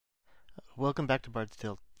Welcome back to Bard's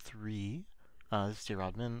Tale 3. This is Jay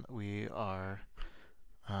Rodman. We are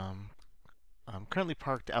um, currently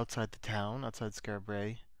parked outside the town, outside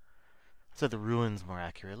Scarabray, outside the ruins more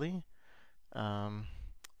accurately. Um,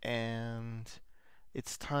 and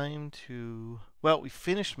it's time to, well, we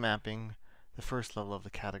finished mapping the first level of the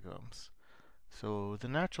Catacombs. So the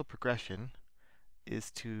natural progression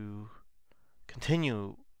is to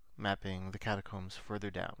continue mapping the Catacombs further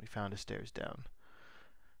down. We found a stairs down.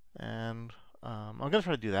 And I'm going to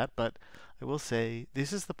try to do that, but I will say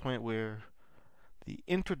this is the point where the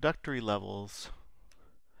introductory levels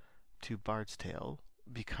to Bard's Tale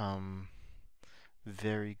become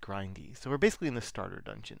very grindy. So we're basically in the starter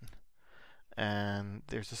dungeon. And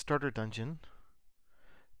there's a starter dungeon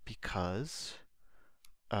because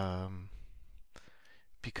um,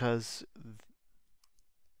 because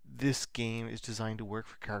this game is designed to work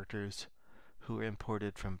for characters who are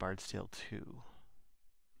imported from Bard's Tale 2.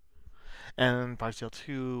 And Bard's Tale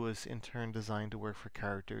 2 was in turn designed to work for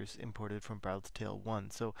characters imported from Bard's Tale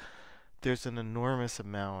 1. So there's an enormous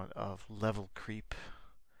amount of level creep,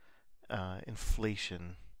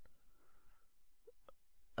 inflation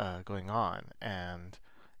going on. And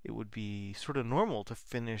it would be sort of normal to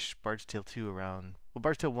finish Bard's Tale 2 around, well,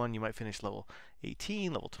 Bard's Tale 1 you might finish level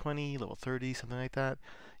 18, level 20, level 30, something like that.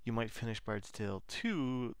 You might finish Bard's Tale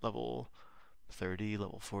 2 level 30,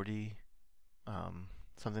 level 40,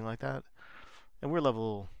 something like that. And we're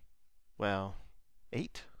level, well,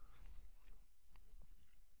 8?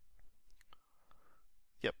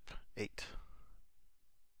 Yep, 8.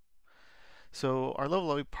 So our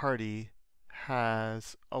level 8 party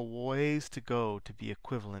has a ways to go to be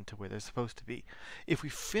equivalent to where they're supposed to be. If we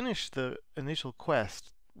finish the initial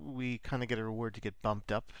quest, we kind of get a reward to get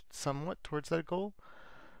bumped up somewhat towards that goal.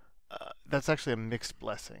 That's actually a mixed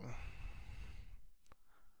blessing.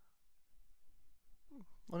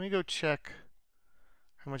 Let me go check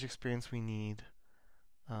how much experience we need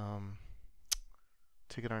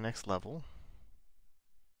to get our next level.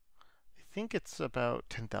 I think it's about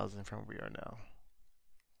 10,000 from where we are now.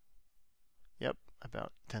 Yep,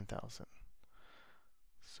 about 10,000.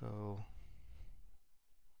 So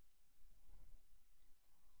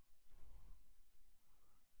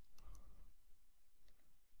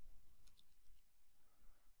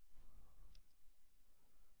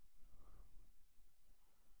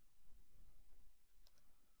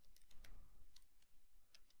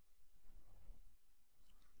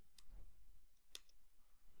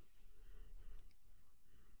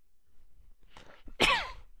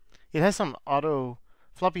it has some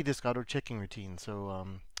floppy disk auto checking routine. So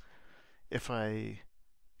if I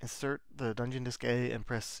insert the dungeon disk A and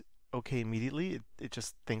press OK immediately, it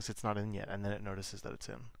just thinks it's not in yet, and then it notices that it's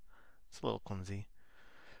in. It's a little clumsy,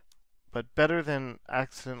 but better than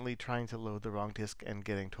accidentally trying to load the wrong disk and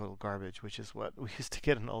getting total garbage, which is what we used to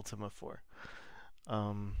get an Ultima for.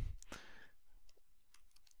 Time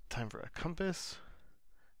for a compass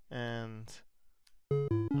and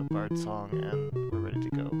a bard song, and we're ready to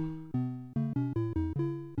go.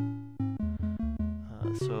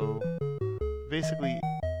 So basically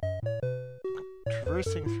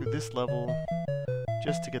traversing through this level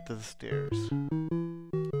just to get to the stairs.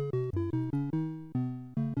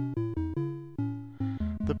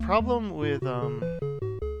 The problem with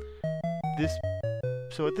this,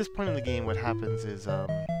 so at this point in the game what happens is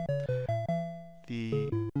the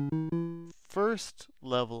first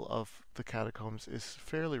level of the Catacombs is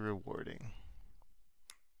fairly rewarding.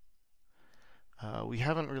 We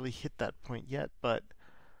haven't really hit that point yet, but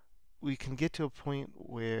we can get to a point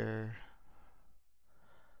where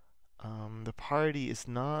the party is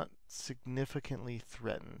not significantly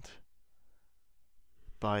threatened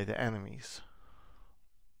by the enemies.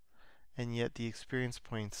 And yet the experience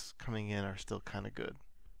points coming in are still kind of good.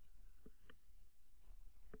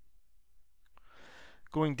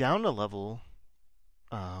 Going down a level,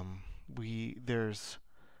 there's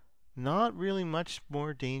not really much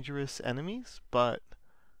more dangerous enemies, but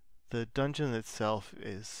the dungeon itself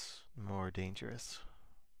is more dangerous.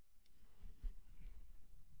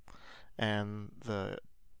 And the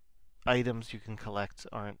items you can collect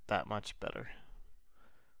aren't that much better.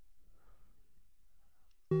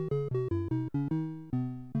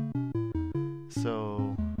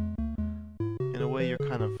 So, in a way, you're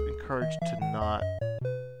kind of encouraged to not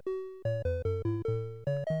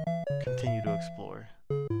continue to explore.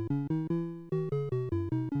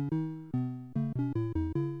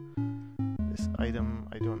 This item,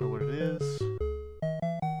 I don't know what it is.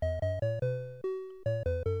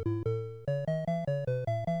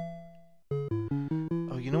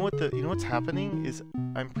 Oh, you know what's happening is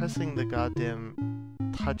I'm pressing the goddamn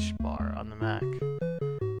touch bar on the Mac,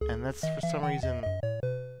 and that's for some reason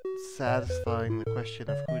satisfying the question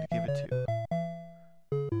of who to give it to.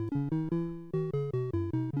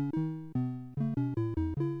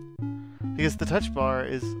 Because the touch bar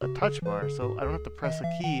is a touch bar, so I don't have to press a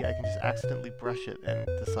key, I can just accidentally brush it and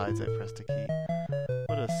it decides I pressed a key.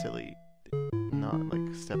 What a silly, not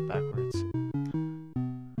like step backwards.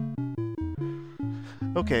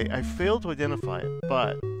 Okay, I failed to identify it,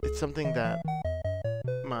 but it's something that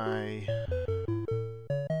my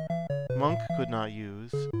monk could not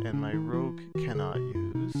use, and my rogue cannot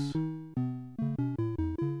use.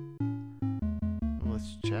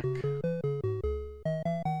 Let's check.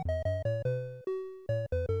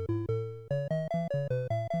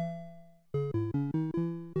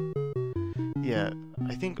 Yeah,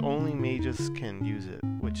 I think only mages can use it,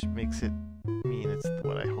 which makes it mean it's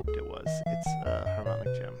what I hoped it was. It's a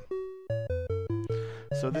harmonic gem.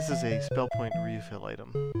 So this is a spell point refill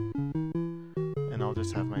item. And I'll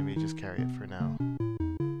just have my mages carry it for now.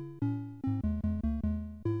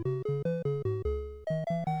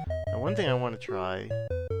 Now one thing I want to try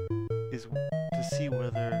is to see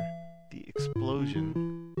whether the explosion...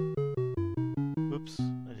 Oops,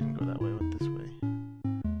 I didn't go that way, I went this way.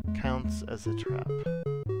 Counts as a trap.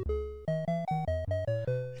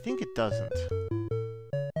 I think it doesn't.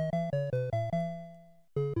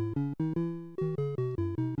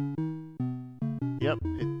 Yep,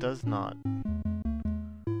 it does not.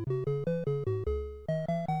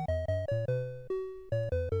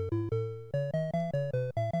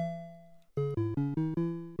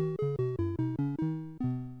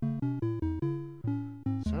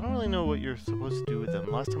 So I don't really know what you're supposed to do with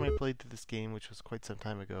them. Last time I played through this game, which was quite some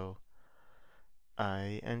time ago,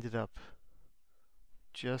 I ended up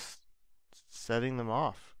just setting them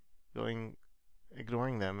off,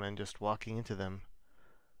 ignoring them and just walking into them.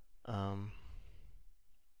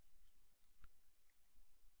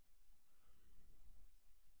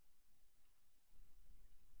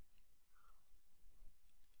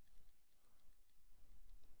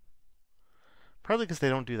 Partly because they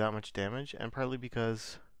don't do that much damage, and partly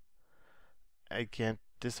because I can't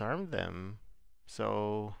disarm them.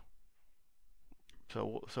 So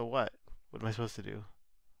what? What am I supposed to do?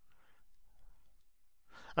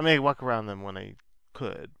 I may walk around them when I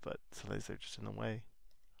could, but sometimes they're just in the way.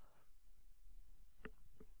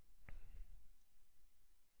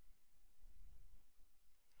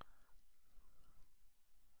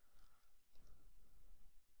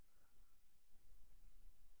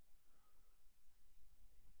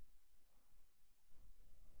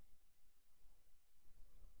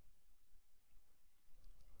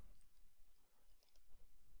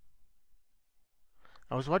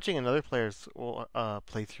 I was watching another player's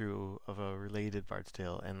playthrough of a related Bard's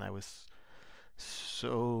Tale, and I was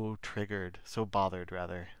so triggered, so bothered,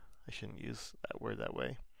 rather. I shouldn't use that word that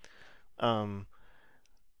way.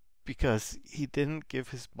 Because he didn't give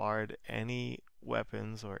his bard any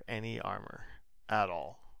weapons or any armor at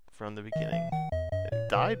all from the beginning. It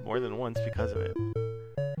died more than once because of it.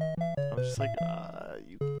 I was just like,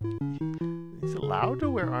 he's allowed to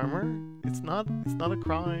wear armor. It's not a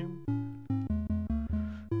crime.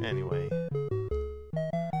 Anyway.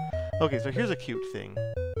 Okay, so here's a cute thing.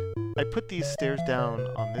 I put these stairs down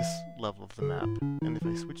on this level of the map, and if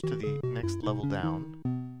I switch to the next level down,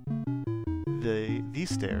 these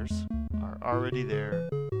stairs are already there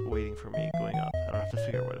waiting for me going up. I don't have to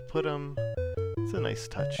figure out where to put them. It's a nice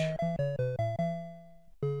touch.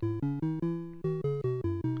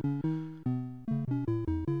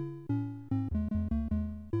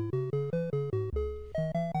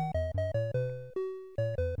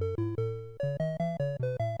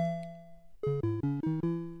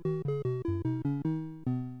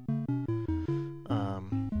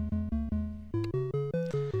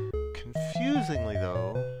 Confusingly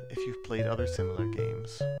though, if you've played other similar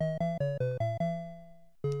games,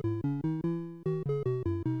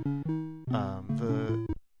 the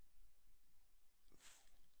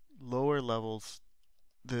lower levels,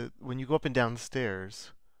 when you go up and down the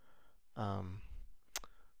stairs,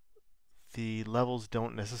 the levels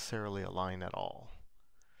don't necessarily align at all.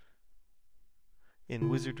 In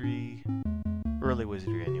Wizardry, early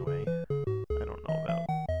Wizardry anyway, I don't know about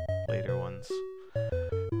later ones,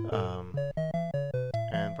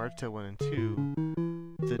 and Bard's Tale 1 and 2,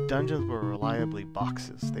 the dungeons were reliably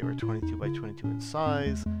boxes. They were 22 by 22 in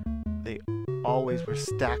size. They always were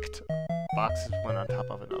stacked boxes, one on top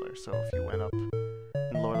of another. So if you went up in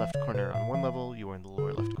the lower left corner on one level, you were in the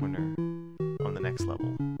lower left corner on the next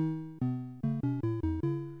level.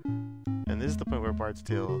 And this is the point where Bard's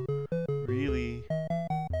Tale really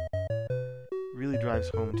drives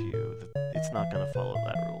home to you that it's not going to follow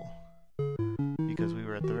that rule. Because we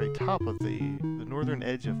were at the very top of the northern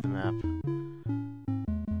edge of the map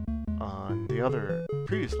on the other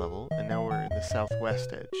previous level, and now we're in the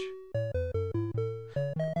southwest edge.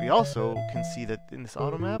 We also can see that in this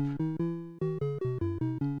auto map,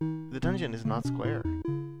 the dungeon is not square.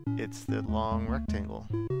 It's the long rectangle.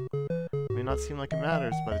 It may not seem like it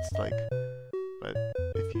matters, but it's like, but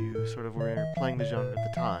if you sort of were playing the genre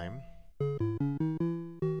at the time,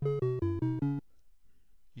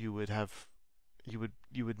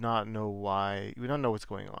 you would not know why, you would not know what's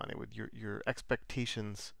going on. It would, your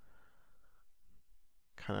expectations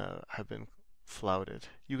kind of have been flouted.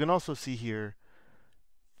 You can also see here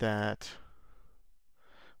that,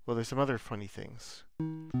 well, there's some other funny things.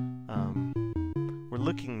 We're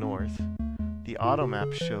looking north. The auto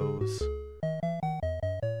map shows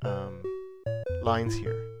lines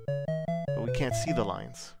here, but we can't see the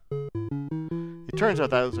lines. It turns out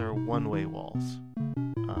those are one-way walls.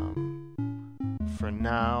 For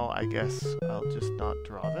now, I guess I'll just not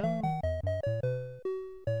draw them.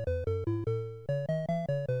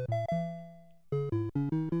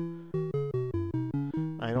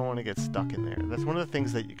 I don't want to get stuck in there. That's one of the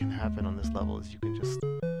things that you can happen on this level, is you can just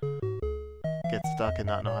get stuck and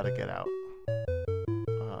not know how to get out.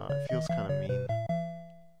 It feels kind of mean.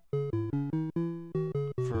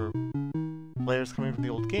 For players coming from the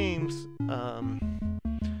old games,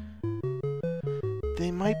 they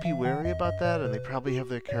might be wary about that, and they probably have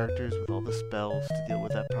their characters with all the spells to deal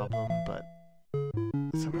with that problem, but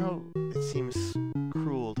somehow it seems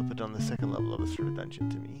cruel to put on the second level of this sort of dungeon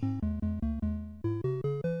to me.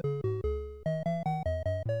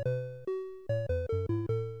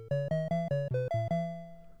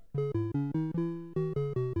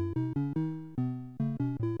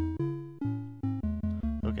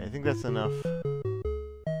 Okay, I think that's enough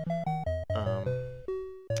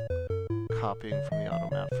copying from the auto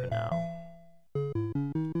map for now.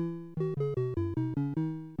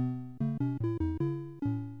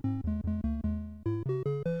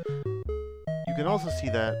 You can also see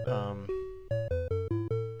that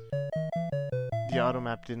the auto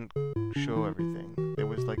map didn't show everything. There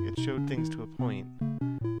was like, it showed things to a point,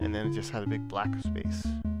 and then it just had a big black space.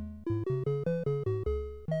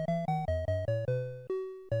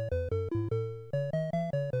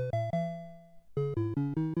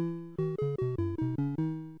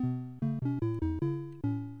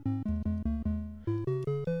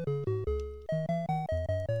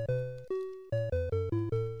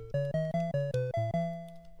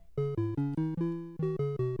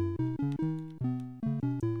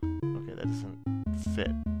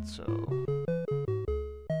 Fit, so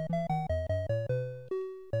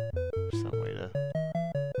some way to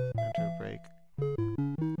enter a break.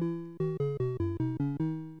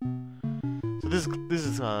 So this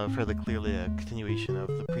is fairly clearly a continuation of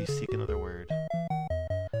the priest seek another word,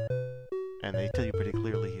 and they tell you pretty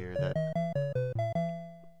clearly here that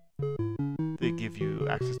they give you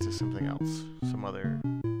access to something else, some other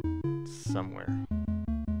somewhere.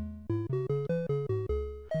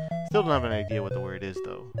 Still don't have an idea what the word is,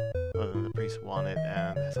 though, other than the priest want it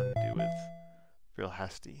and it has something to do with real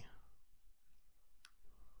hasty.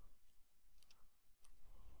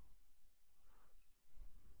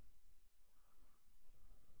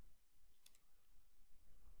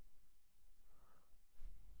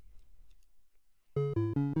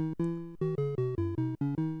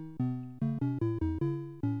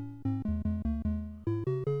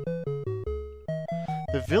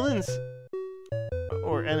 The villains,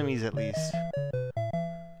 or enemies at least,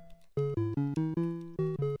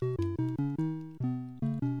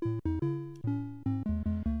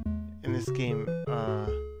 in this game,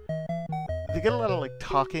 they get a lot of like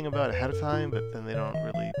talking about ahead of time, but then they don't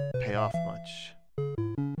really pay off much.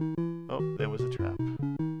 Oh, there was a trap.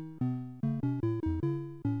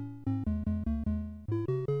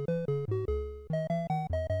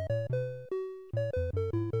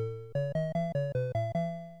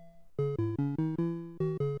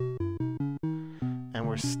 And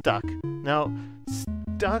we're stuck. Now,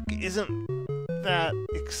 stuck isn't that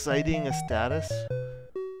exciting a status.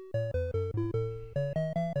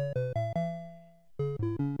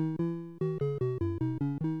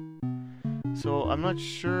 So I'm not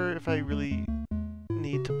sure if I really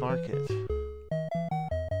need to mark it.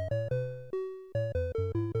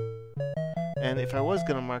 And if I was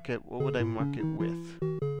gonna mark it, what would I mark it with?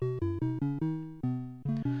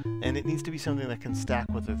 And it needs to be something that can stack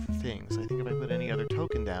with other things. I think if I put any other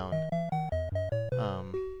token down,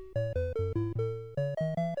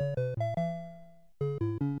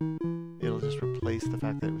 it'll just replace the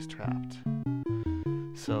fact that it was trapped.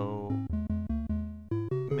 So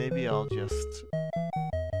maybe I'll just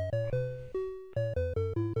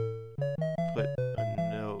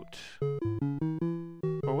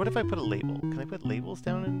what if I put a label? Can I put labels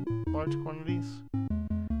down in large quantities?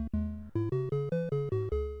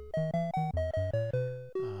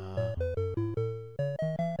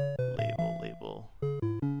 Label.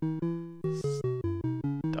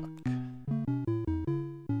 Stuck.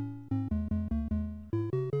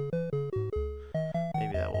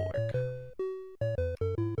 Maybe that will work.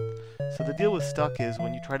 So the deal with stuck is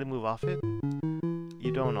when you try to move off it,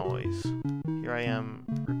 you don't always. Here I am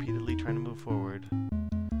repeatedly trying to move forward.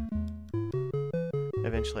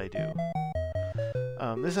 Eventually I do.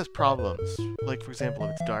 This has problems. Like, for example,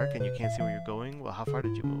 if it's dark and you can't see where you're going, well, how far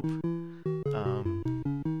did you move?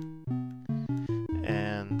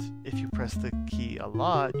 And if you press the key a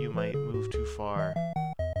lot, you might move too far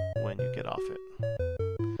when you get off it.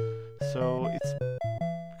 So it's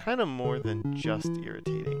kind of more than just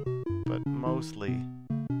irritating, but mostly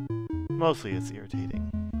it's irritating.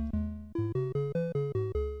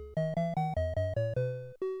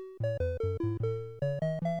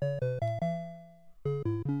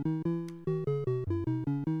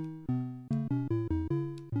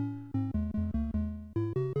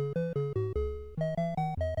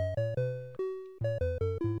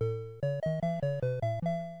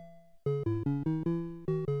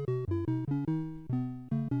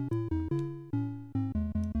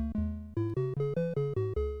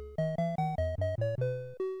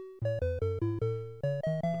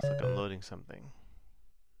 Something.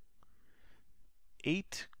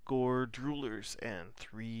 8 gore droolers and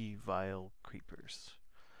 3 vile creepers.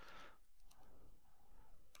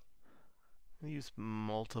 I use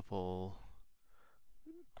multiple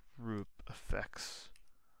group effects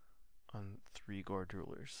on 3 gore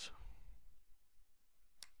droolers.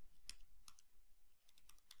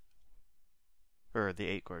 Or the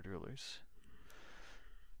 8 gore droolers.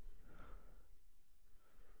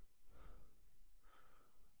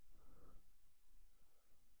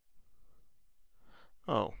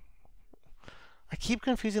 Oh. I keep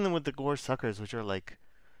confusing them with the gore suckers, which are like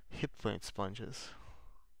hit point sponges.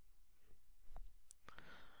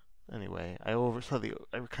 Anyway, I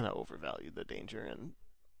kind of overvalued the danger, and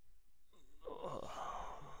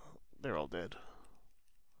they're all dead.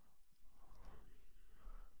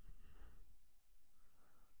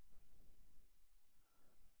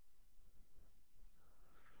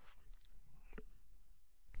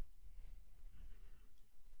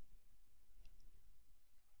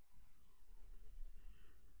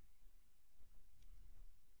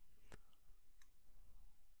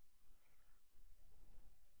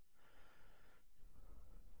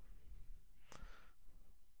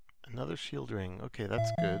 Another shield ring. Okay, that's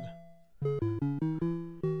good.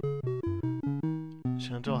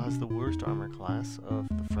 Chantal has the worst armor class of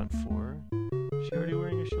the front 4. Is she already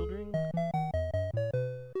wearing a shield ring?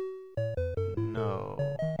 No.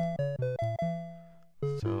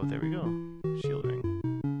 So there we go. Shield ring.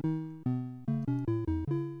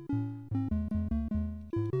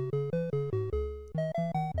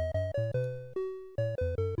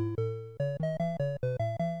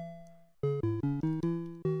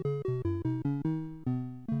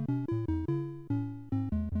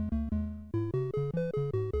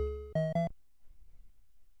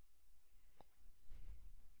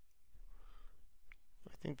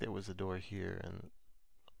 I think there was a door here and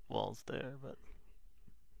walls there, but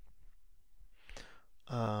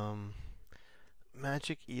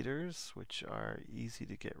magic eaters, which are easy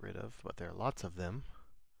to get rid of, but there are lots of them,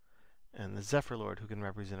 and the Zephyr Lord, who can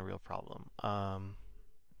represent a real problem. I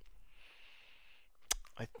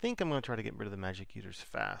think I'm going to try to get rid of the magic eaters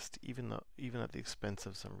fast, even at the expense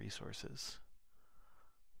of some resources,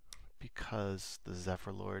 because the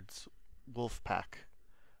Zephyr Lord's wolf pack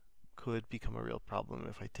could become a real problem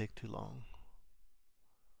if I take too long.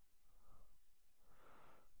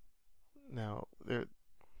 Now, they're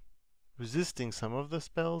resisting some of the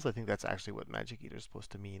spells. I think that's actually what Magic Eater is supposed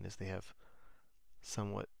to mean, is they have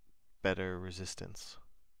somewhat better resistance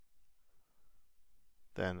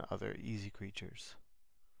than other easy creatures.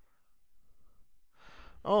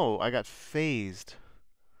 Oh, I got phased.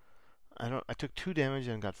 I took 2 damage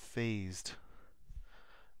and got phased.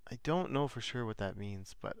 I don't know for sure what that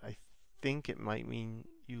means, but I think it might mean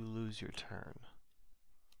you lose your turn.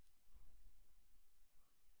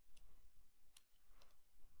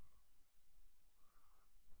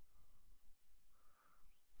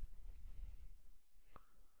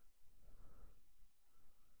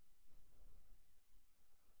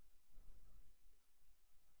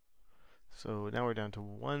 So now we're down to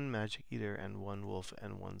 1 Magic Eater and 1 Wolf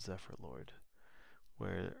and 1 Zephyr Lord,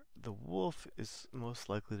 where the Wolf is most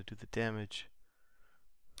likely to do the damage,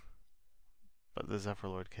 but the Zephyr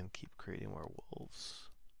Lord can keep creating more wolves.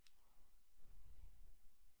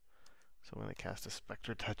 So I'm going to cast a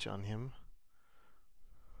Spectre Touch on him.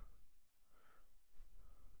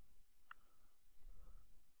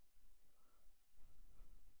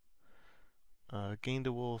 Gained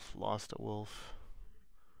a wolf, lost a wolf.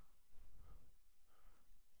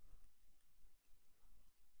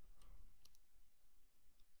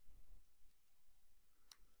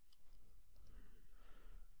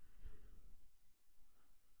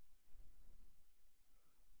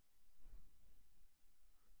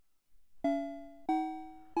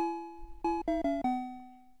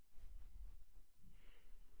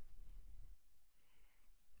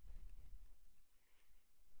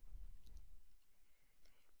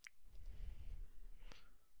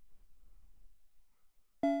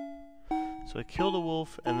 So I killed a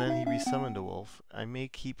wolf, and then he resummoned a wolf. I may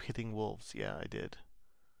keep hitting wolves. Yeah, I did.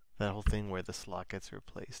 That whole thing where the slot gets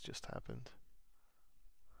replaced just happened.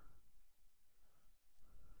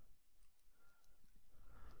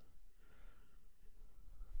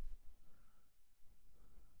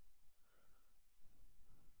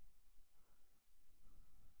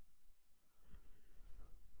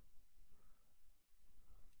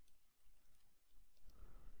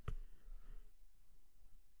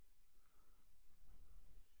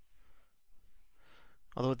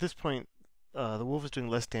 Although at this point, the wolf is doing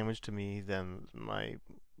less damage to me than my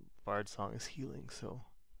Bard Song is healing, so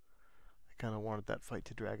I kind of wanted that fight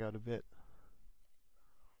to drag out a bit.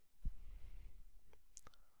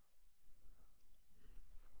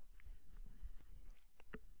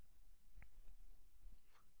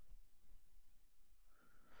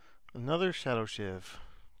 Another Shadow Shiv.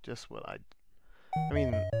 Just what I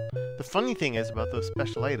mean, the funny thing is about those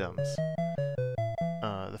special items,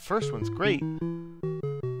 the first one's great.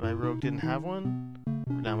 My rogue didn't have one.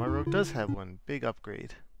 Now my rogue does have one. Big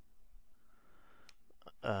upgrade.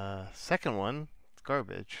 Second one,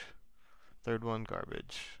 garbage. Third one,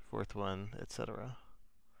 garbage. Fourth one, etc.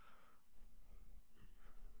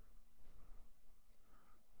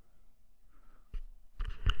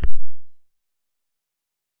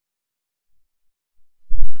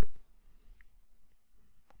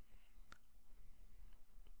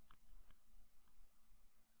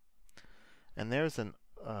 And there's an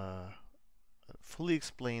fully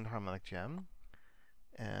explained harmonic gem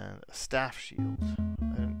and a staff shield.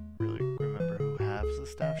 I don't really remember who has the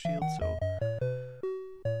staff shield, so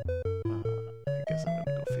I guess I'm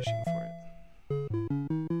gonna go fishing for it.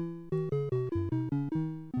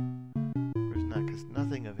 Brisnak is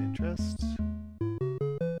nothing of interest.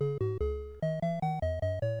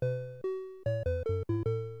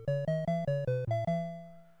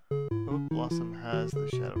 Oak Blossom has the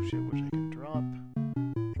Shadow Ship, which I can drop.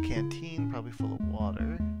 A canteen, probably full of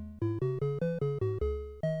water,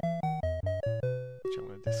 which I'm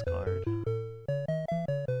going to discard.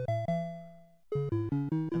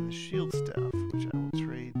 And the shield staff, which I will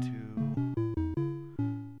trade to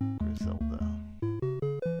Griselda.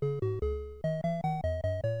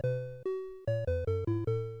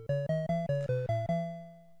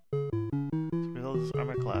 So Griselda's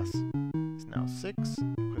armor class is now 6.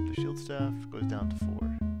 Equip the shield staff, goes down to 4.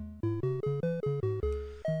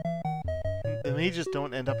 The mages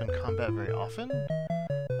don't end up in combat very often,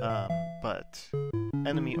 but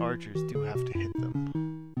enemy archers do have to hit them.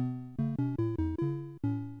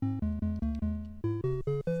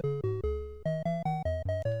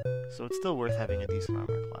 So it's still worth having a decent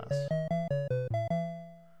armor class,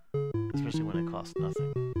 especially when it costs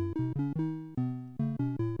nothing.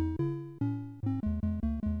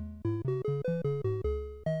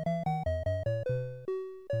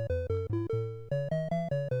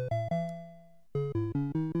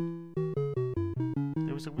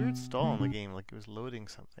 There was a weird stall in the game, like it was loading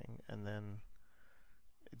something, and then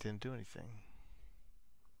it didn't do anything.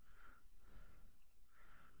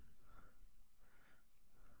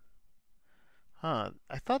 Huh,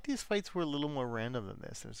 I thought these fights were a little more random than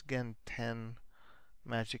this. There's again 10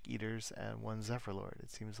 Magic Eaters and 1 Zephyr Lord.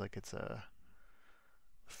 It seems like it's a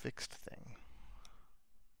fixed thing.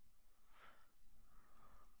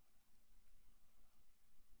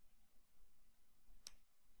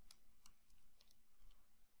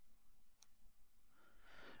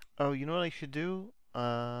 Oh, you know what I should do?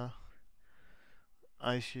 I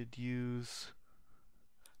should use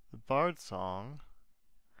the Bard Song,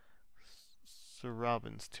 Sir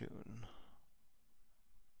Robin's tune.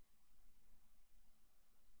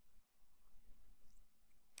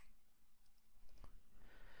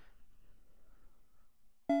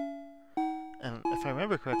 And if I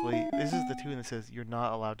remember correctly, this is the tune that says you're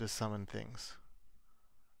not allowed to summon things.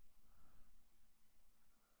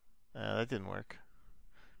 That didn't work.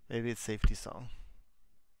 Maybe it's Safety Song.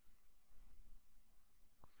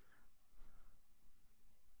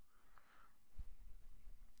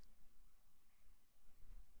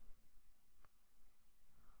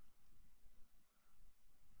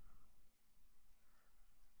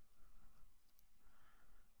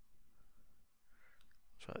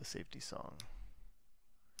 Try the safety song.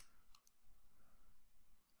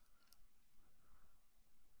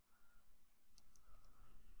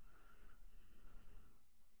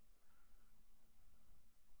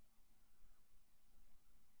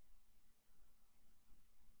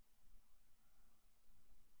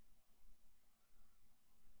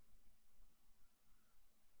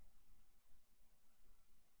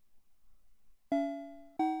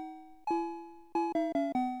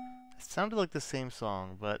 It sounded like the same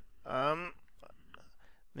song, but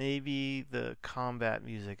maybe the combat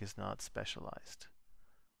music is not specialized.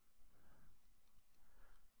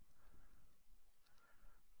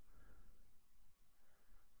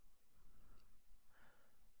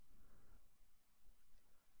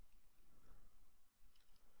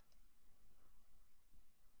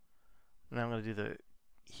 Now I'm going to do the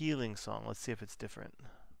healing song. Let's see if it's different.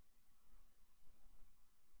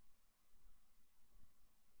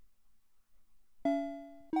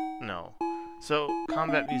 No. So,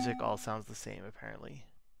 combat music all sounds the same, apparently.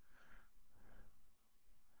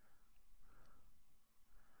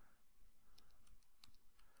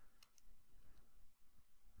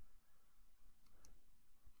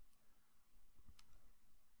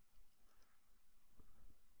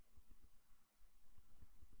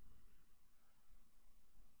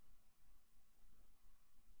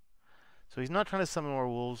 So he's not trying to summon more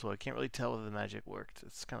wolves, so I can't really tell whether the magic worked.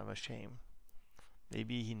 It's kind of a shame.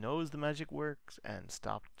 Maybe he knows the magic works and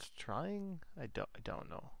stopped trying? I don't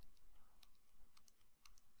know.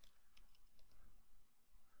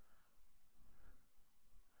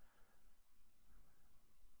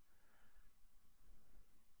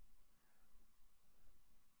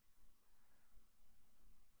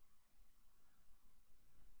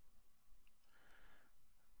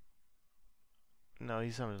 No, he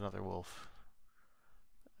summoned another wolf.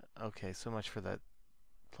 Okay, so much for that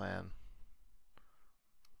plan.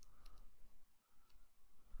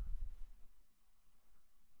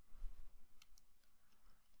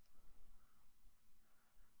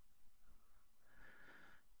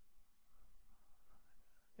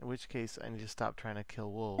 In which case, I need to stop trying to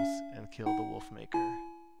kill wolves and kill the wolf maker.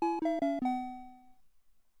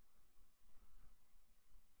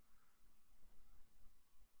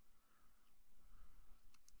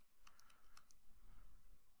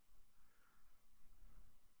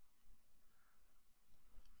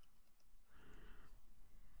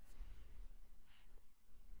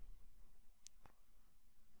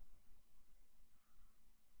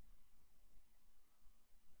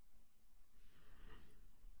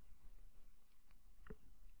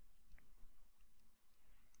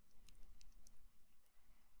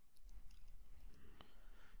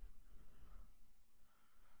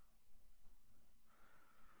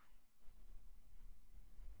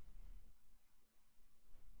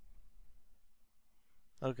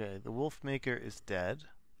 Okay, the wolf maker is dead.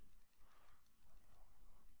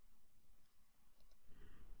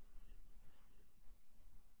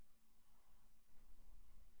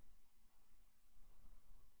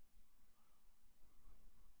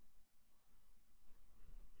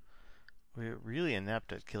 We're really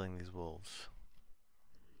inept at killing these wolves.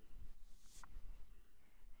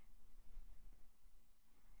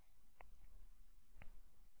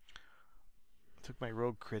 I took my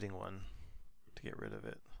rogue critting one to get rid of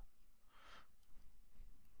it.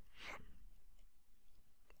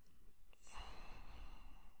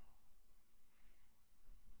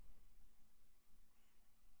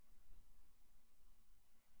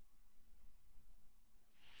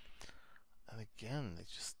 And again, they're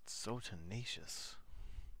just so tenacious.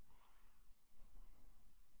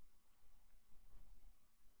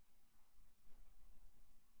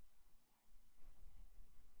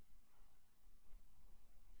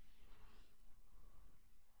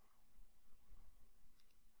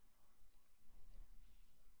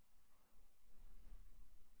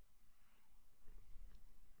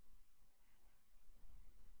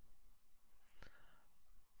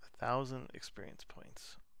 Thousand experience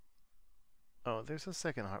points. Oh, there's a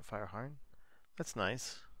second fire horn. That's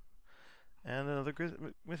nice. And another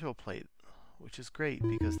mithril plate, which is great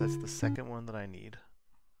because that's the second one that I need.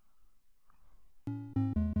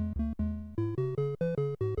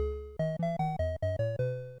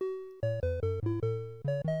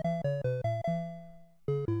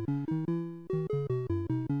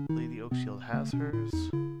 Lady Oakshield has hers.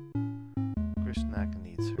 Grishnak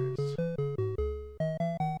needs hers.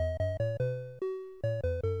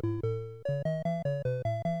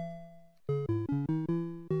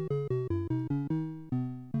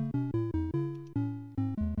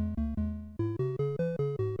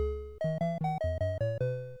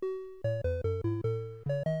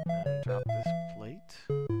 And drop this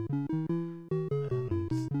plate.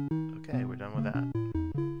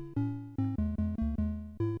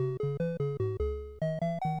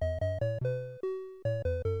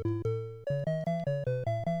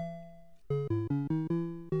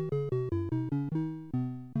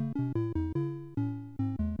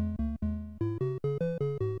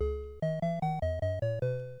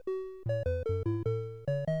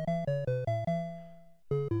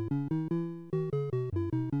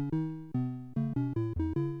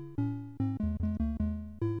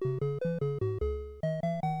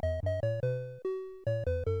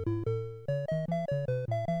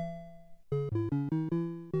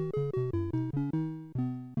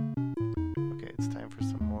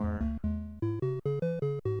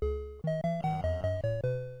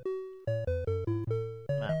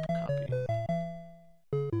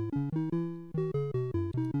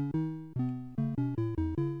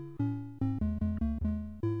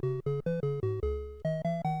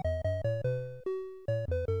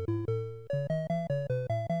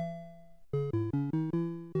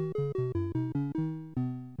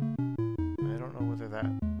 that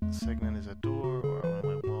segment is a door or a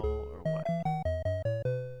one-way wall or what.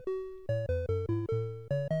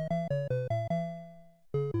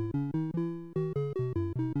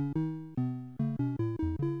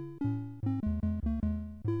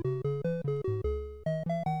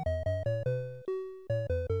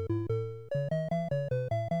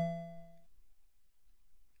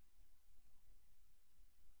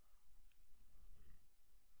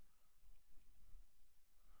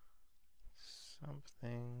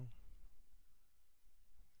 Something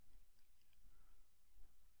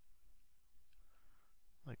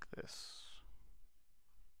like this.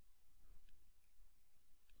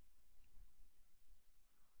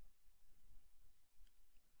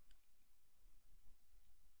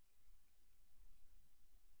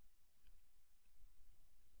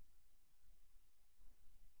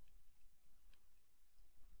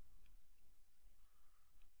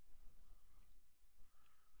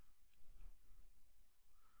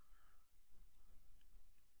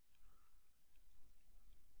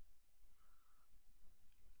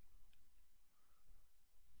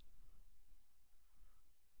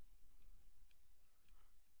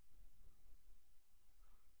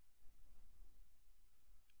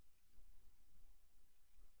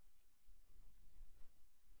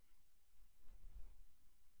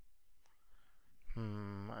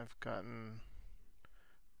 I've gotten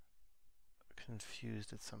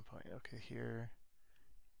confused at some point. Okay, here.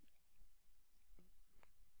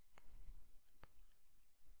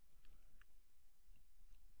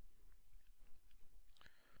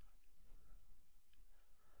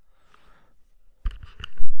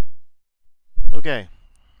 Okay.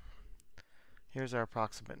 Here's our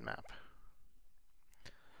approximate map.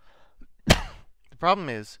 The problem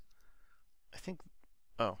is, I think,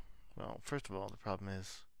 oh, well, first of all, the problem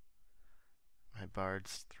is my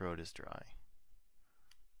bard's throat is dry.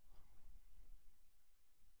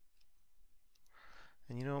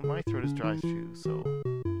 And you know, my throat is dry too, so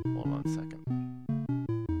hold on a second.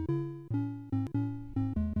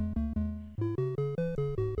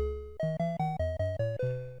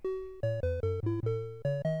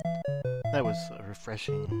 That was a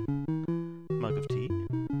refreshing mug of tea.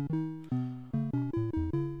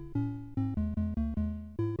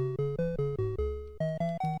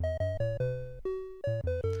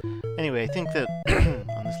 Anyway, I think that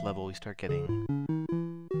on this level we start getting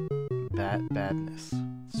badness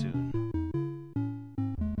soon.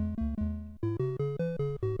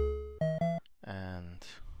 And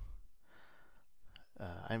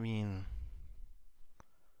I mean,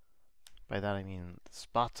 by that I mean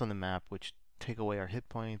spots on the map which take away our hit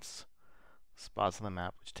points, spots on the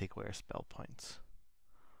map which take away our spell points.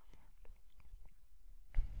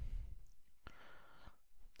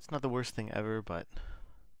 It's not the worst thing ever, but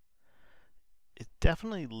it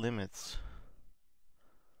definitely limits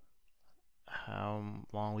how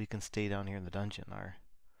long we can stay down here in the dungeon.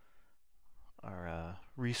 Our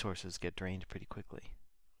resources get drained pretty quickly.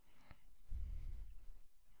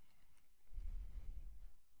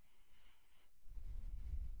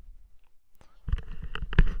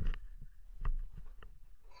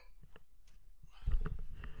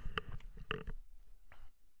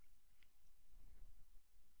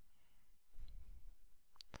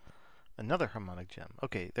 Another harmonic gem.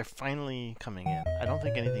 Okay, they're finally coming in. I don't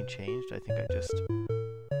think anything changed. I think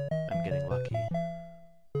I'm getting lucky.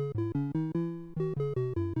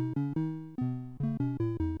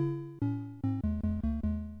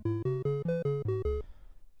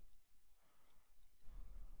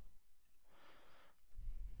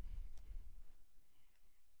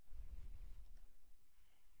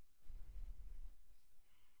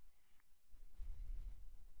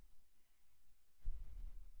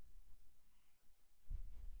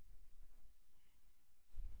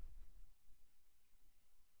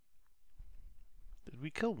 Did we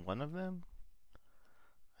kill one of them?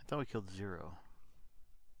 I thought we killed 0.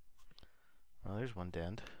 Well, there's one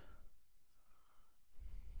dead.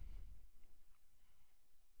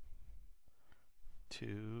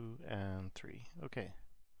 Two and 3. Okay.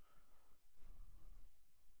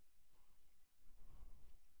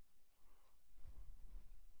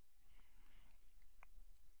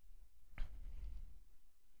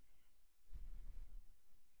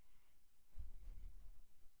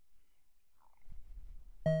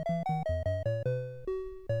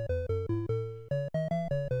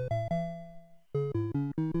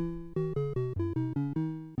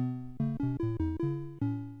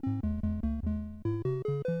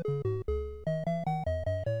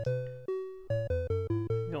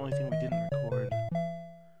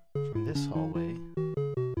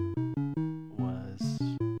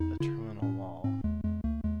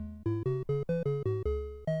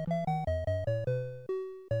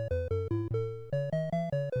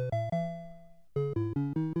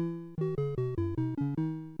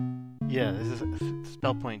 Yeah, this is a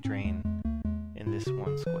spell point drain in this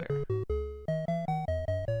one square.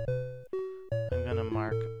 I'm gonna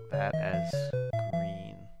mark that as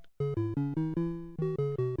green.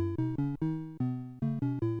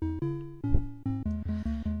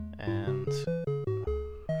 And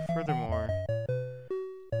furthermore,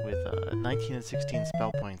 with 19 and 16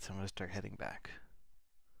 spell points, I'm gonna start heading back.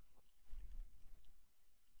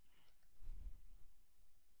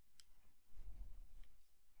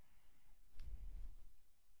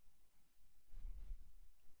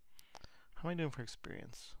 How am I doing for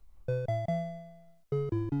experience?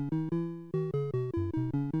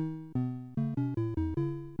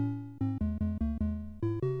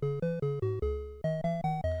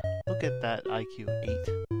 Look at that IQ 8,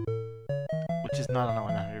 which is not on a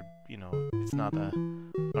 100, you know, it's not a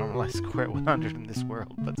normalized square 100 in this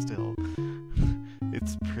world, but still,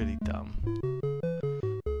 it's pretty dumb.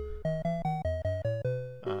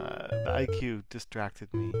 The IQ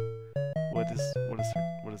distracted me. What is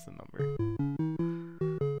the number?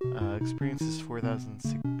 Experience is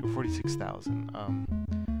 46,000.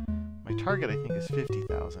 My target I think is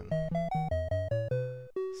 50,000.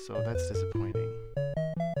 So that's disappointing.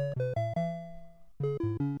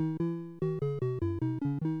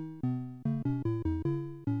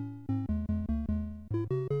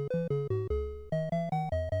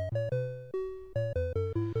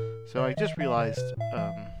 So I just realized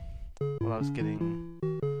what I was getting.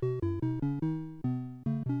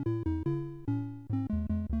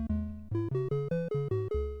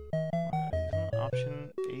 Isn't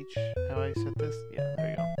option H how I set this? Yeah, there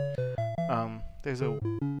you go. There's a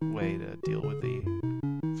way to deal with the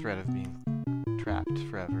threat of being trapped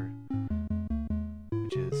forever,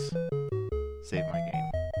 which is save my game.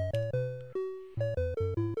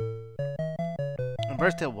 In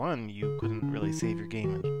Burst Tale 1, you couldn't really save your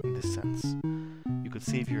game in this sense. You could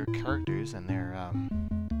save your characters and their,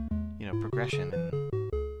 progression and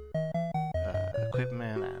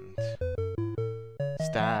equipment and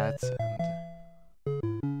stats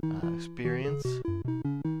and experience,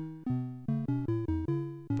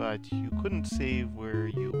 but you couldn't save where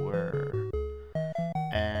you were,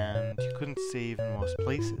 and you couldn't save in most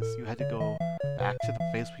places. You had to go back to the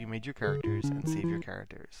place where you made your characters and save your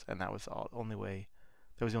characters, and that was the only way.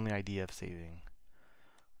 That was the only idea of saving.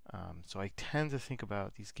 So I tend to think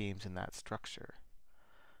about these games in that structure.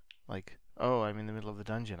 Like, oh, I'm in the middle of the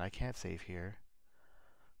dungeon. I can't save here.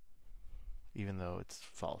 Even though it's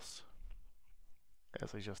false.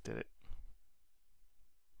 As I just did it.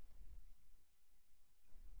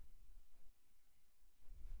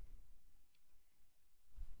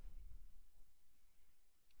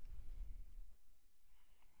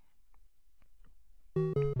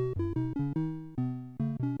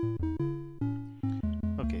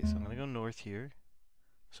 Okay, so I'm going to go north here.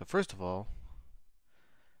 So first of all,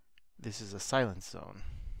 this is a silence zone,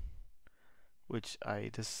 which I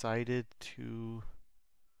decided to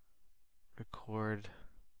record.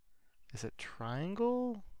 Is it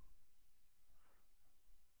triangle?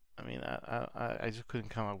 I mean, I just couldn't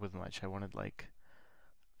come up with much. I wanted like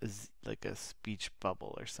a speech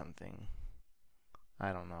bubble or something.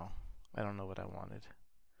 I don't know. I don't know what I wanted.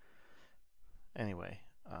 Anyway,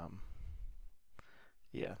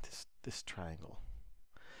 yeah, this triangle.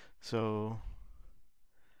 So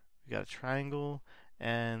we got a triangle,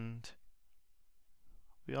 and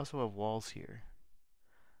we also have walls here.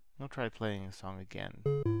 I'll try playing a song again.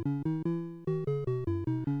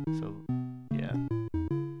 So, yeah.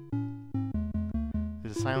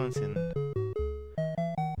 There's a silence in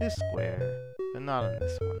this square, but not in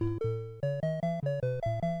this one.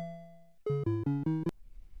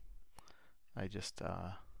 I just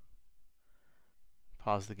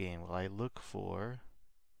pause the game while I look for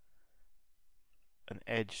an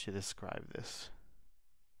edge to describe this.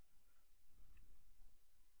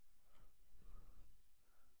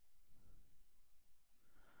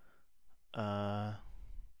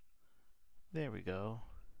 There we go.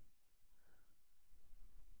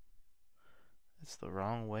 It's the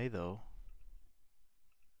wrong way though.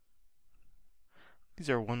 These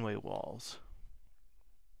are one-way walls.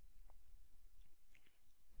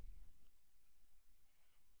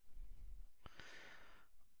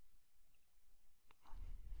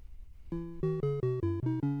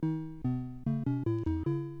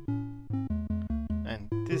 And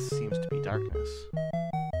this seems to be darkness.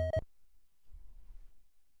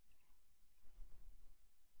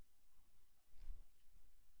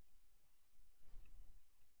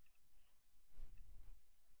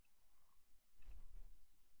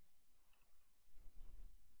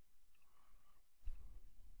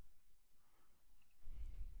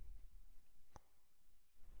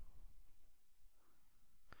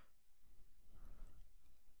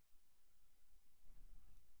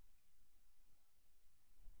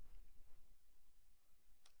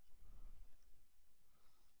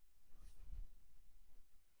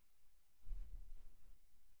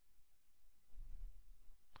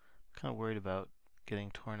 kind of worried about getting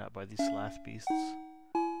torn up by these sloth beasts,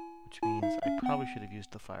 which means I probably should have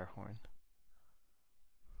used the fire horn.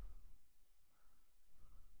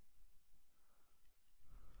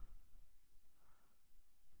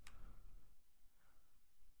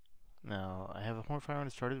 Now, I have a fire horn I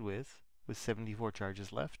started with 74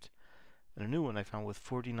 charges left, and a new one I found with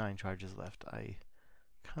 49 charges left. I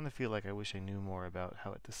kind of feel like I wish I knew more about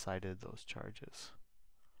how it decided those charges.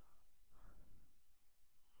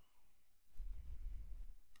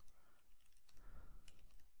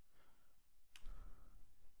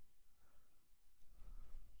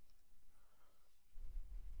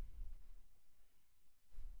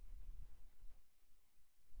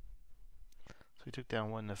 So we took down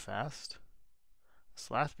one Nefast.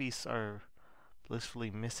 Sloth beasts are blissfully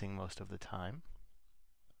missing most of the time.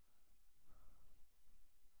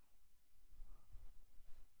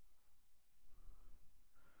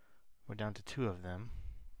 We're down to 2 of them.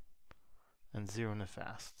 And 0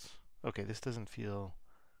 Nefasts. Okay, this doesn't feel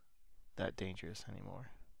that dangerous anymore.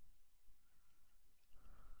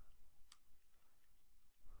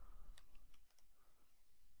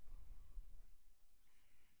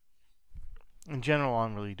 In general, all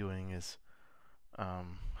I'm really doing is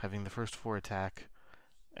having the first 4 attack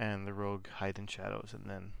and the rogue hide in shadows, and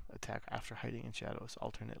then attack after hiding in shadows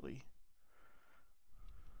alternately.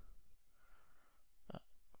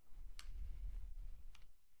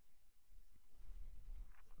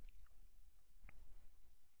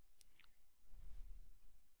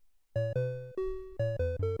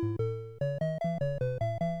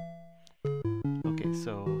 Okay,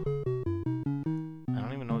 so I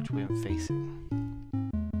don't even know which way I'm facing.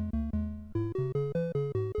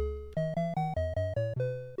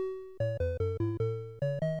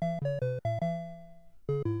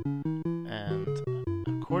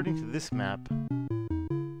 And according to this map,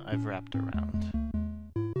 I've wrapped around.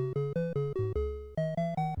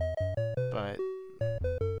 But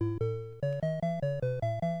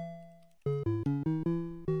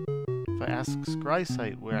if I ask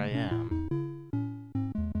Scrysight where I am,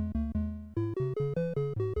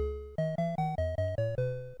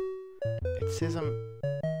 it says I'm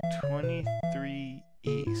 23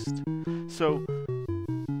 east. So,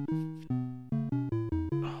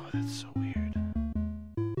 oh, that's so weird.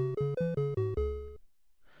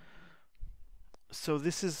 So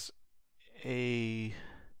this is a,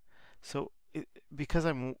 so because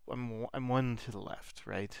I'm 1 to the left,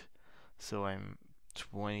 right? So I'm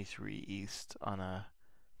 23 east on a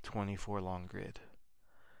 24 long grid.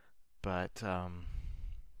 But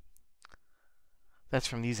that's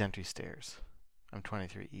from these entry stairs. I'm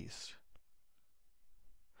 23 east.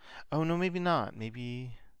 Oh no, maybe not.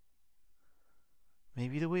 Maybe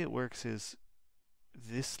the way it works is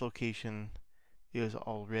this location is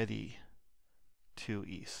already 2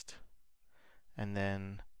 east. And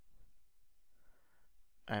then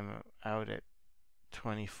I'm out at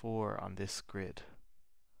 24 on this grid.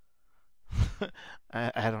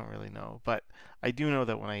 I don't really know, but I do know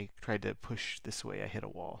that when I tried to push this way, I hit a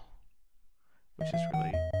wall, which is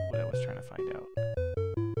really what I was trying to find out.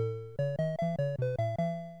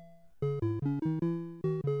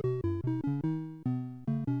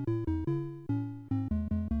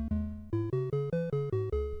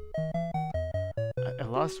 I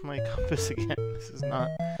lost my compass again. This is not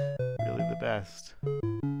really the best.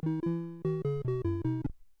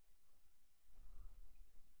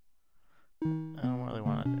 I don't really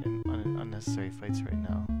want unnecessary fights right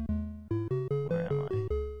now. Where am I?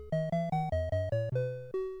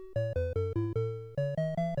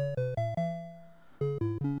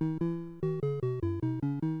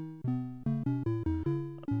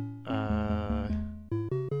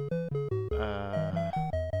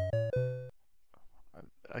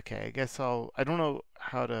 Okay, I guess I don't know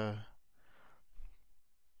how to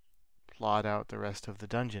plot out the rest of the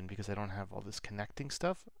dungeon because I don't have all this connecting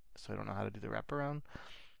stuff, so I don't know how to do the wraparound.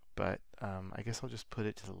 But I guess I'll just put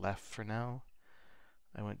it to the left for now.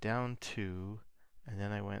 I went down 2, and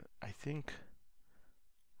then I went, I think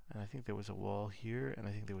there was a wall here, and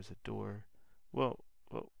I think there was a door. Whoa,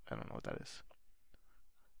 I don't know what that is.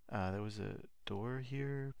 There was a door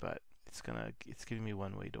here, but it's giving me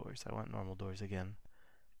one-way doors. I want normal doors again.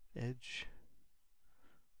 Edge.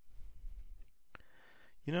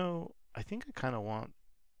 You know, I think I kind of want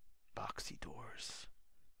boxy doors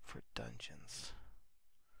for dungeons.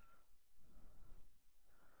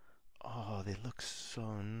 Oh, they look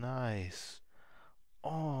so nice.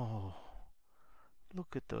 Oh,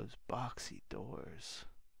 look at those boxy doors.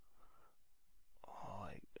 Oh,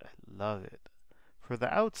 I love it. For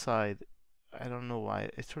the outside, I don't know why,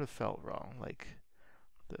 it sort of felt wrong. Like,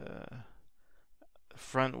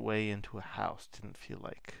 front way into a house didn't feel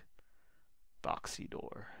like boxy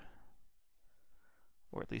door.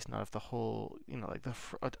 Or at least not if the whole, like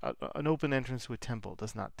an open entrance to a temple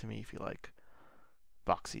does not to me feel like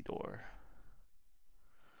boxy door.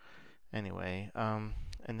 Anyway, and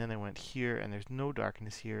then I went here, and there's no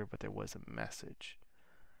darkness here, but there was a message.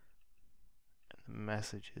 And the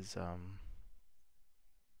message is,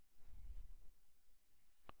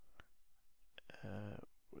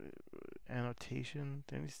 annotation.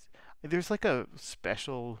 There's like a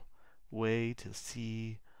special way to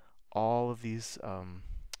see all of these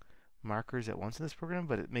markers at once in this program,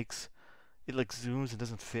 but it like zooms and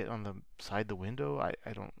doesn't fit on the side of the window.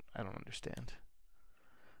 I don't understand.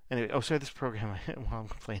 Anyway, sorry, this program, while I'm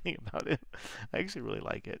complaining about it, I actually really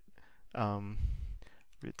like it.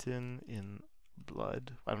 Written in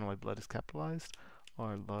blood. I don't know why blood is capitalized.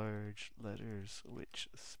 Are large letters which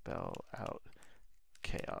spell out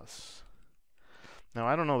chaos. Now,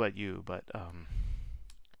 I don't know about you, but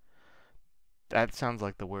that sounds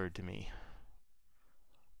like the word to me.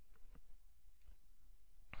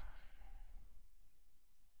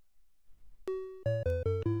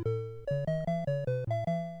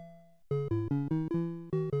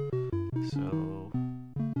 So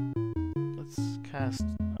let's cast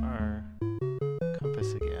our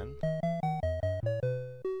compass again.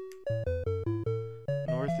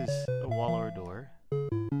 North is a wall or a door.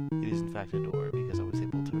 It is in fact a door because I was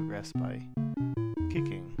able to progress by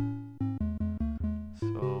kicking.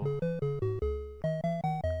 So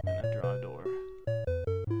I'm gonna draw a door.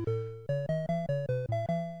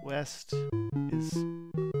 West is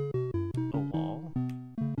a wall.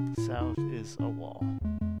 South is a wall.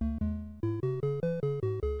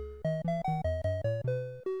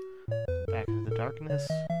 Back into the darkness.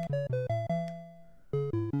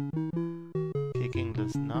 Kicking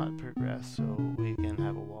does not progress, so we can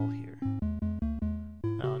have a wall here.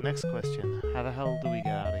 Now, next question. How the hell do we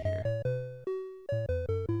get out of here?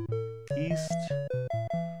 East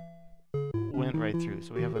went right through,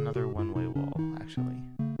 so we have another one-way wall, actually.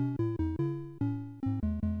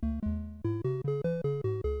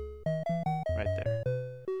 Right there.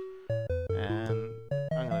 And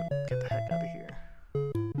I'm gonna get the heck out of here.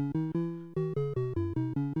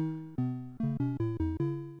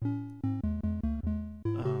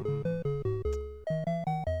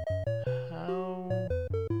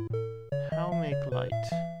 How make light?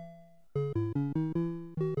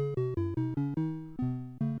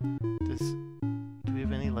 Do we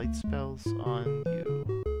have any light spells on you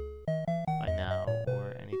by now,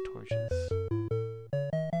 or any torches?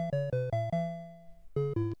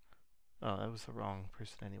 Oh, that was the wrong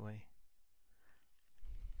person anyway.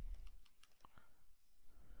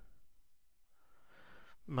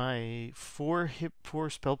 My 4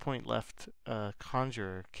 spell point left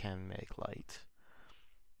conjurer can make light,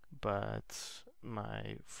 but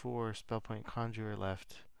my 4 spell point conjurer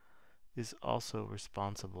left is also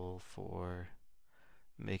responsible for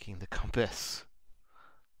making the compass.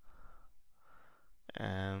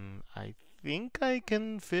 And I think I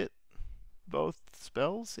can fit both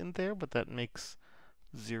spells in there, but that makes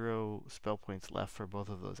 0 spell points left for both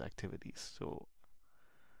of those activities. So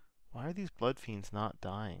why are these blood fiends not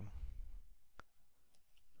dying?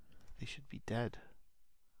 They should be dead.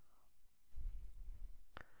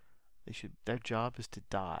 Their job is to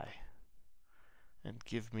die and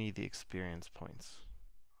give me the experience points.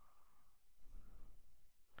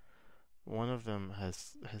 One of them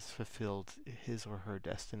has fulfilled his or her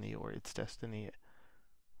destiny, or its destiny,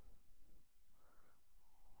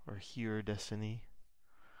 or her destiny.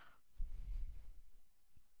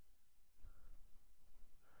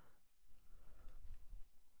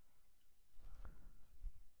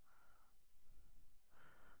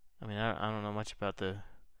 I mean, I don't know much about the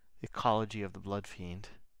ecology of the blood fiend.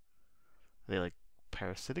 Are they like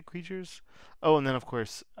parasitic creatures? Oh, and then of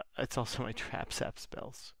course, it's also my trap sap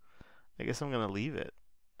spells. I guess I'm gonna leave it.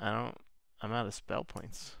 I'm out of spell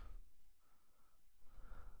points.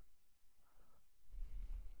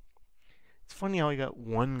 It's funny how I got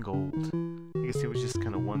 1 gold. I guess it was just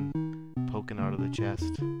kind of one poking out of the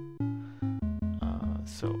chest.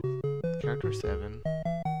 So, character 7.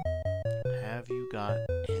 Have you got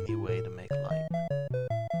any way to make light?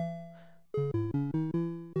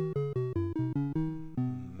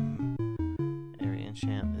 Area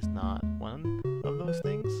enchant is not one of those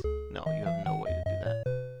things? No, you have no way to do that.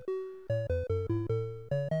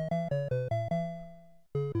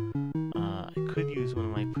 I could use one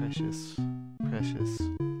of my precious.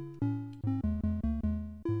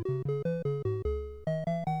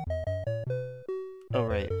 Oh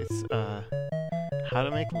right, it's how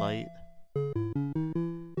to make light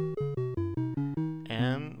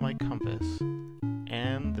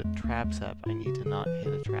trap step, I need to not hit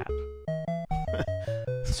a trap.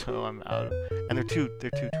 So I'm out of, and they're two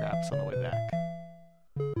traps on the way back.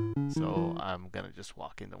 So I'm gonna just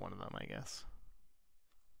walk into one of them, I guess.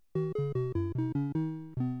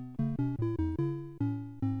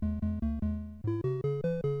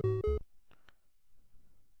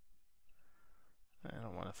 I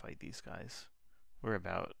don't want to fight these guys. We're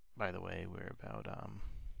about, by the way, we're about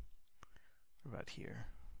here.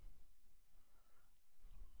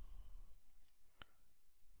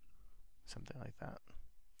 Something like that.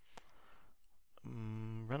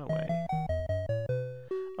 Run away.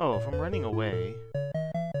 Oh, if I'm running away,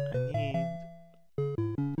 I need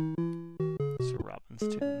Sir Robin's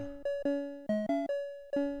tune.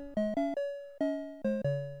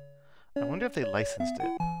 I wonder if they licensed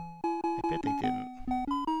it. I bet they didn't.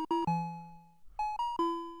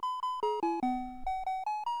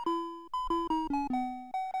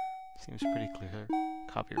 Seems pretty clear.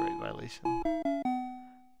 Copyright violation.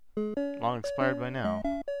 Long expired by now.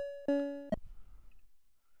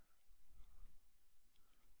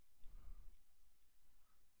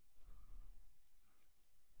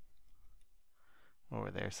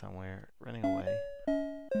 Over there somewhere, running away.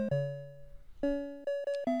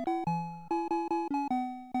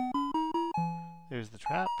 There's the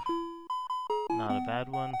trap. Not a bad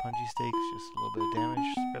one. Punchy stakes, just a little bit of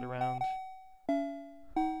damage spread around.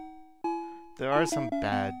 There are some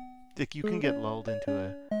bad, like you can get lulled into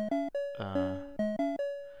a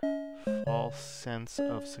false sense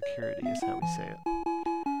of security, is how we say it.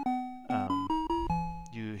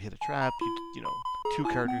 You hit a trap, you know, two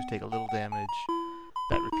characters take a little damage,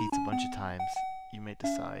 that repeats a bunch of times. You may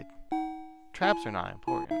decide, traps are not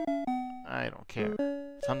important. I don't care.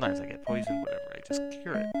 Sometimes I get poisoned, whatever, I just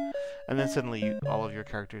cure it. And then suddenly all of your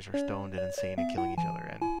characters are stoned and insane and killing each other,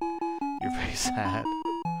 and you're very sad.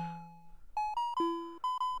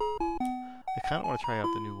 I kind of want to try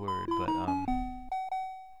out the new word, but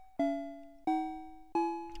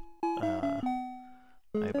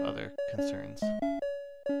I have other concerns.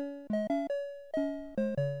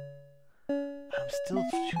 I'm still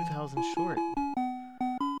 2,000 short.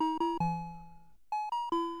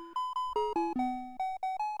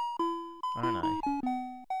 Aren't I?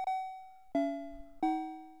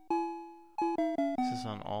 Is this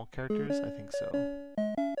on all characters? I think so.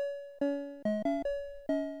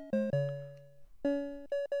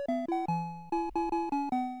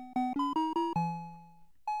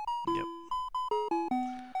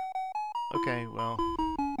 Okay, well,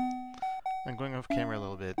 I'm going off camera a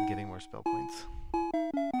little bit and getting more spell points.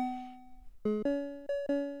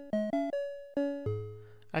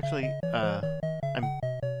 Actually,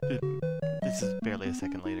 this is barely a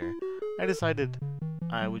second later. I decided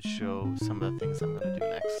I would show some of the things I'm going to do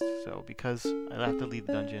next. So, because I have to leave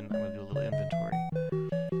the dungeon, I'm going to do a little inventory.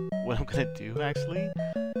 What I'm going to do, actually,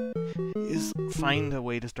 is find a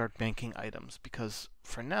way to start banking items, because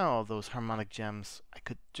for now those harmonic gems, I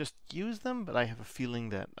could just use them, but I have a feeling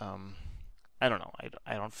that I don't know,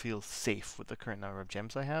 I don't feel safe with the current number of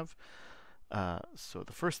gems I have. So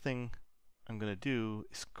the first thing I'm gonna do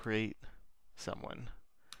is create someone.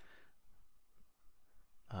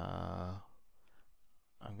 I'm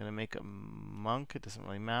gonna make a monk, it doesn't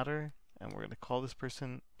really matter, and we're gonna call this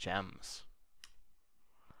person Gems.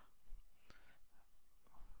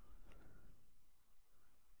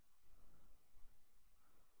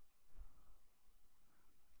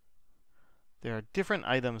 There are different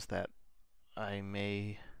items that I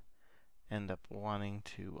may end up wanting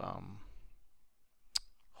to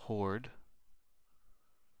hoard,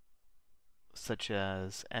 such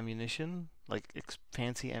as ammunition, like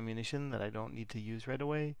fancy ammunition that I don't need to use right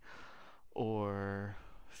away, or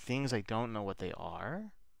things I don't know what they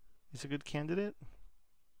are is a good candidate.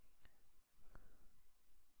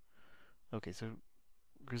 Okay, so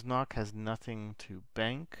Griznok has nothing to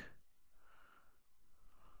bank.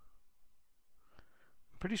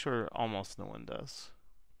 Pretty sure almost no one does.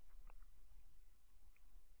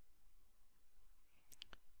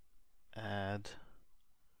 Add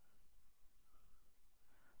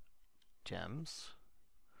gems.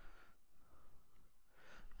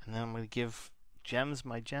 And then I'm going to give Gems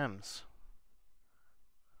my gems.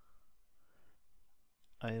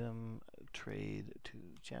 Item trade to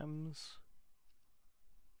Gems.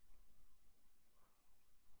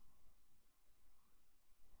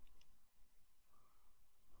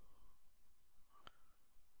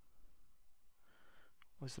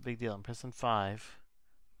 What's the big deal? I'm pressing 5.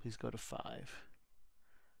 Please go to 5.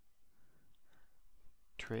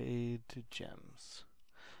 Trade to Gems.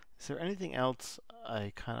 Is there anything else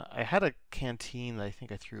I had a canteen that I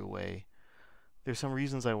think I threw away. There's some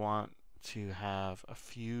reasons I want to have a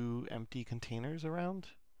few empty containers around.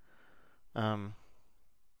 Um,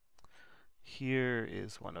 Here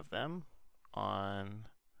is one of them on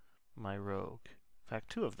my rogue. In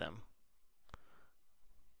fact, two of them.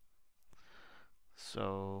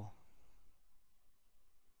 So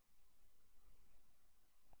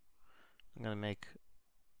I'm going to make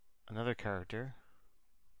another character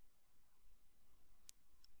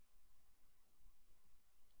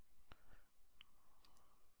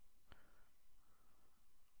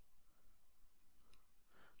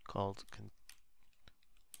called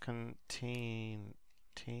containers,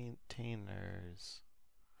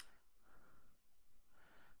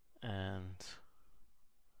 and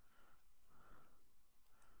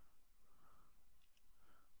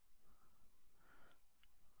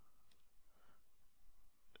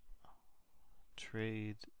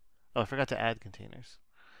trade. Oh, I forgot to add containers.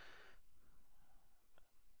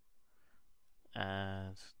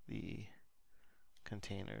 Add the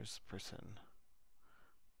containers person.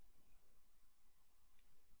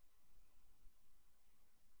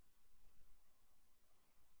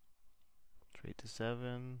 Trade to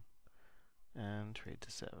 7 and trade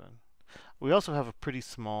to 7. We also have a pretty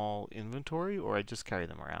small inventory, or I just carry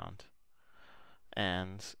them around.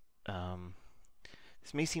 And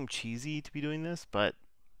this may seem cheesy to be doing this, but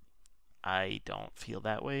I don't feel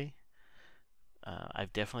that way.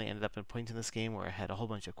 I've definitely ended up in points in this game where I had a whole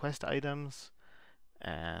bunch of quest items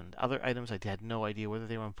and other items I had no idea whether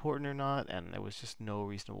they were important or not, and there was just no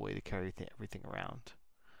reasonable way to carry everything around.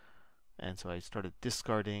 And so I started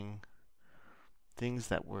discarding things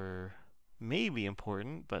that were maybe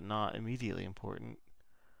important, but not immediately important.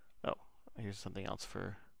 Oh, here's something else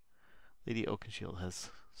for Lady Oakenshield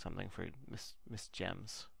has something for Miss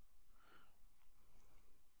Gems.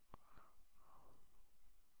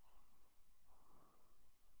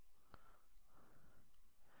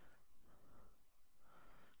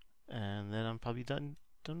 And then I'm probably done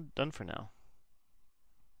for now.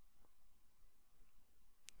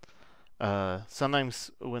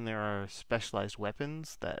 Sometimes when there are specialized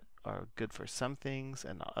weapons that are good for some things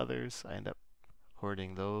and not others, I end up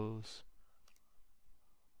hoarding those.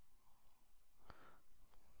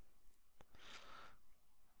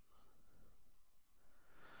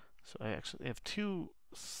 So I actually have two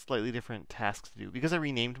slightly different tasks to do. Because I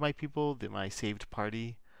renamed my people, my saved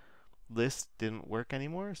party list didn't work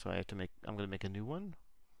anymore, so I'm going to make a new one.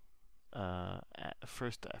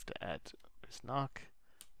 First I have to add, there's knock,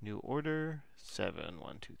 new order, 7,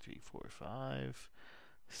 1, 2, 3, 4, 5.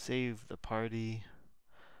 Save the party.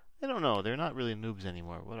 I don't know, they're not really noobs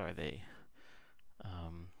anymore. What are they?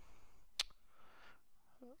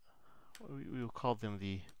 We will call them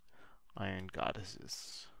the Iron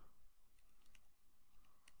Goddesses.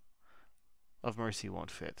 Of Mercy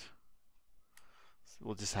won't fit. So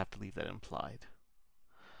we'll just have to leave that implied.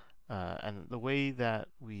 And the way that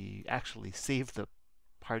we actually save the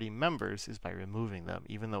party members is by removing them.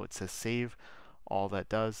 Even though it says save, all that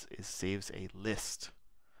does is saves a list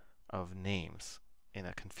of names in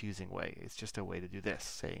a confusing way. It's just a way to do this,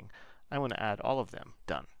 saying, I want to add all of them.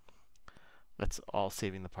 Done. That's all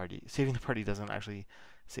saving the party. Saving the party doesn't actually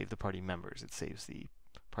save the party members. It saves the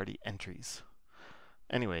party entries.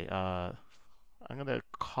 Anyway, I'm going to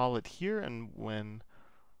call it here, and by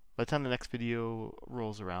the time the next video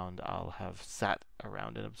rolls around, I'll have sat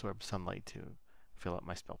around and absorbed sunlight to fill up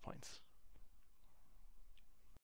my spell points.